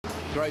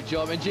Great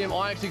job. And Jem,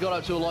 I actually got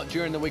up to a lot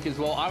during the week as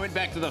well. I went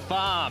back to the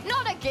farm.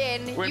 Not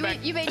again. You mean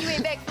you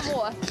went back for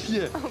more?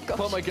 Yeah. Oh,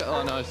 gosh.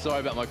 Oh, no,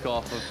 sorry about my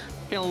cough. I'm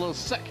feeling a little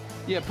sick.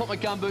 Yeah, put my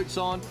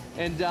gumboots on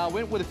and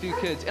went with a few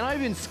kids. And I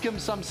even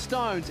skimmed some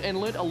stones and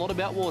learnt a lot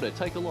about water.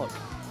 Take a look.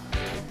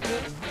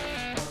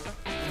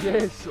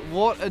 Yes,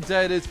 what a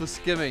day it is for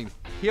skimming.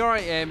 Here I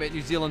am at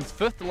New Zealand's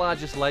 5th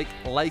largest lake,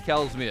 Lake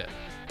Ellesmere.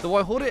 The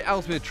Waihore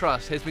Ellesmere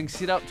Trust has been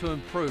set up to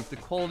improve the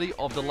quality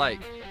of the lake,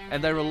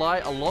 and they rely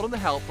a lot on the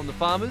help from the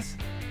farmers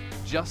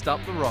just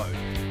up the road.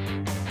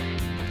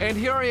 And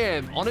here I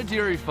am on a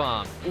dairy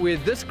farm where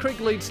this creek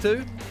leads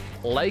to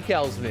Lake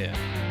Ellesmere.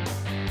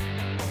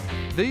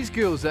 These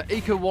girls are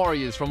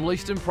eco-warriors from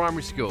Leaston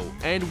Primary School,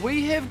 and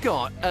we have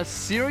got a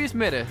serious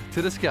matter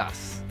to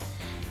discuss.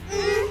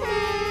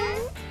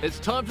 It's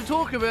time to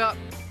talk about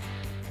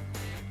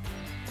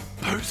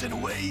poos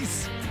and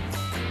wees.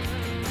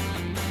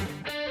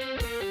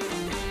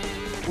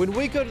 When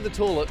we go to the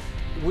toilet,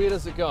 where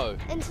does it go?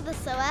 Into the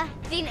sewer,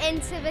 then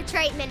into the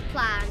treatment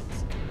plant.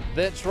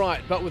 That's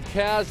right, but with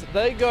cows,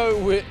 they go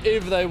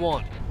wherever they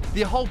want.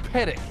 Their whole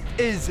paddock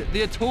is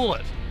their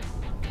toilet.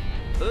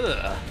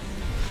 Ugh.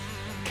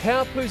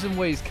 Cow poos and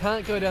wees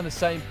can't go down the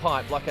same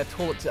pipe like our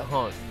toilets at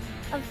home.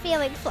 I'm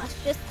feeling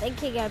flushed just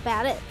thinking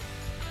about it.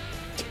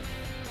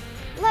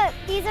 Look,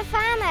 there's a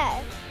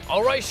farmer.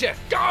 I'll race you,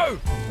 go!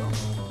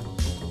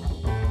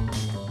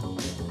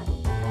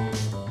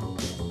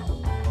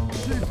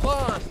 Too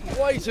fast,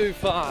 way too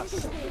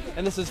fast.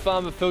 And this is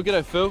Farmer Phil.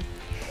 G'day, Phil.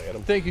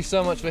 Thank you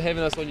so much for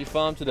having us on your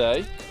farm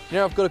today.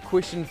 Now I've got a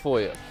question for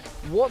you.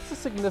 What's the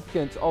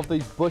significance of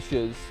these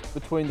bushes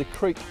between the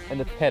creek and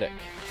the paddock?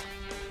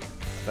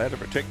 They have to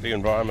protect the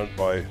environment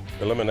by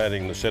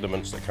eliminating the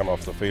sediments that come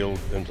off the field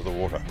into the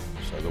water,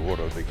 so the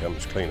water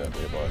becomes cleaner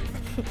thereby.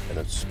 And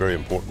it's very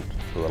important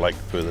for the lake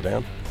further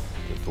down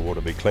that the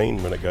water be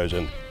clean when it goes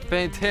in.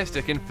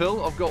 Fantastic. And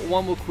Phil, I've got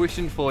one more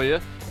question for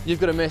you. You've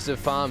got a massive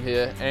farm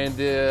here and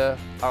there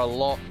are a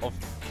lot of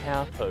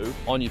cow poo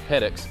on your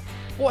paddocks.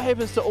 What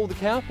happens to all the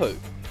cow poo?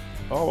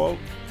 Oh well,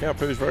 cow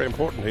poo is very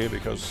important here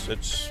because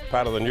it's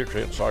part of the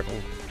nutrient cycle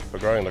for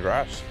growing the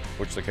grass,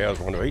 which the cows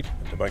want to eat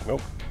to make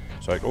milk.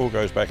 So it all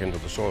goes back into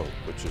the soil,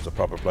 which is the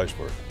proper place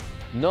for it.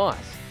 Nice.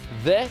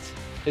 That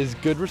is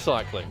good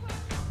recycling.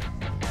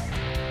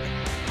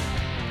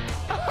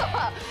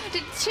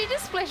 Did she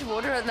just splash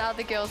water in the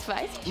other girl's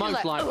face?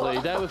 Most likely.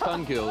 They were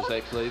fun girls,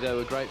 actually. They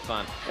were great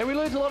fun. And we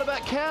learned a lot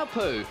about cow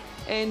poo.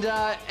 And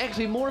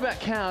actually more about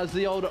cows,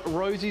 the old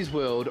Rosie's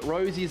World.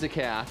 Rosie is a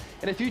cow.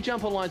 And if you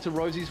jump online to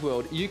Rosie's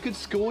World, you could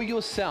score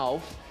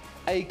yourself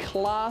a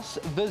class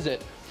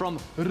visit from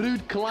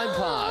Ruud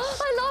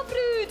Kleinpass. I love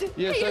Ruud.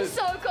 Yeah, he is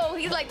so cool.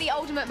 He's like the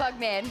ultimate bug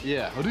man.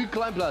 Yeah, Ruud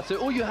Kleinpass. So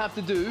all you have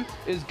to do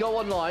is go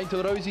online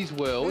to Rosie's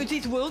World.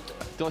 Rosie's World?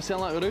 Do I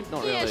sound like Ruud?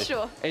 Not really. Yeah,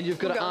 sure. And you've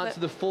got to answer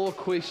the 4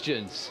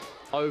 questions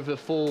over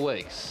 4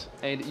 weeks.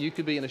 And you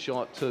could be in a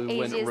shot to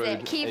win Easy as Ruud.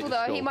 that. Careful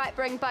though, he might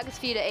bring bugs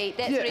for you to eat.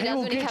 That's what he does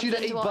when he comes you to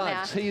into eat it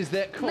bugs. now. He is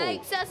that cool.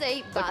 Makes us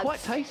eat bugs. They're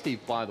quite tasty,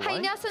 by the way.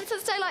 Hey, now since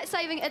it's daylight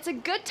saving, it's a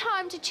good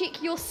time to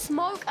check your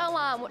smoke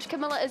alarm, which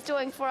Camilla is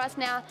doing for us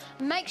now.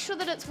 Make sure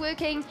that it's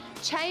working,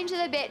 change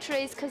the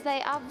batteries, because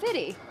they are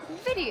very,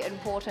 very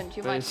important,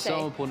 you might say. They're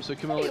so important. So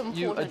Camilla,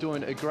 you are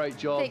doing a great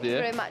job there. Thank you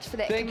very much for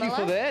that, Thank Camilla.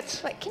 you for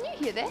that. Wait, can you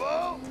hear that?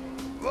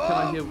 Can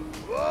I hear?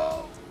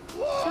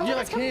 Yeah,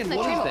 I can.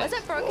 What is that? Is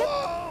it broken?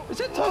 Is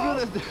it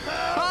talking?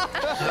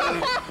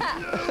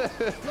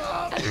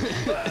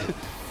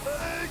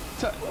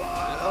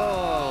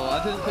 Oh,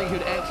 I didn't think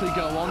he'd actually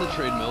go on the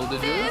treadmill,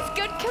 did you? There's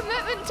good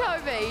commitment,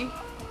 Toby.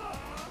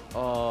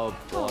 Oh,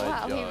 boy, Oh,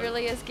 wow, Joe. he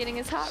really is getting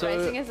his heart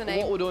racing, isn't he?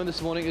 What we're doing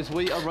this morning is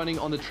we are running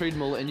on the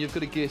treadmill, and you've got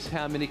to guess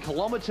how many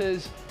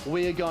kilometres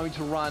we are going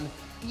to run.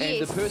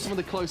 Yes. And the person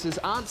with the closest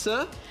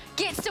answer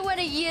gets to win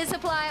a year's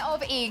supply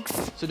of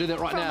eggs. So do that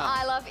right From now.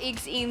 I Love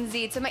Eggs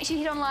NZ. So make sure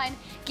you head online,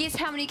 guess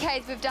how many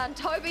Ks we've done.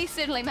 Toby's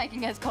certainly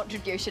making his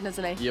contribution,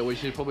 isn't he? Yeah, we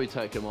should probably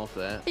take him off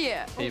that.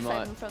 Yeah, He we'll save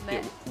might him from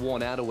get that.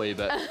 worn out a wee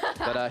bit.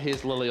 But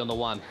here's Lily on the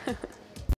 1.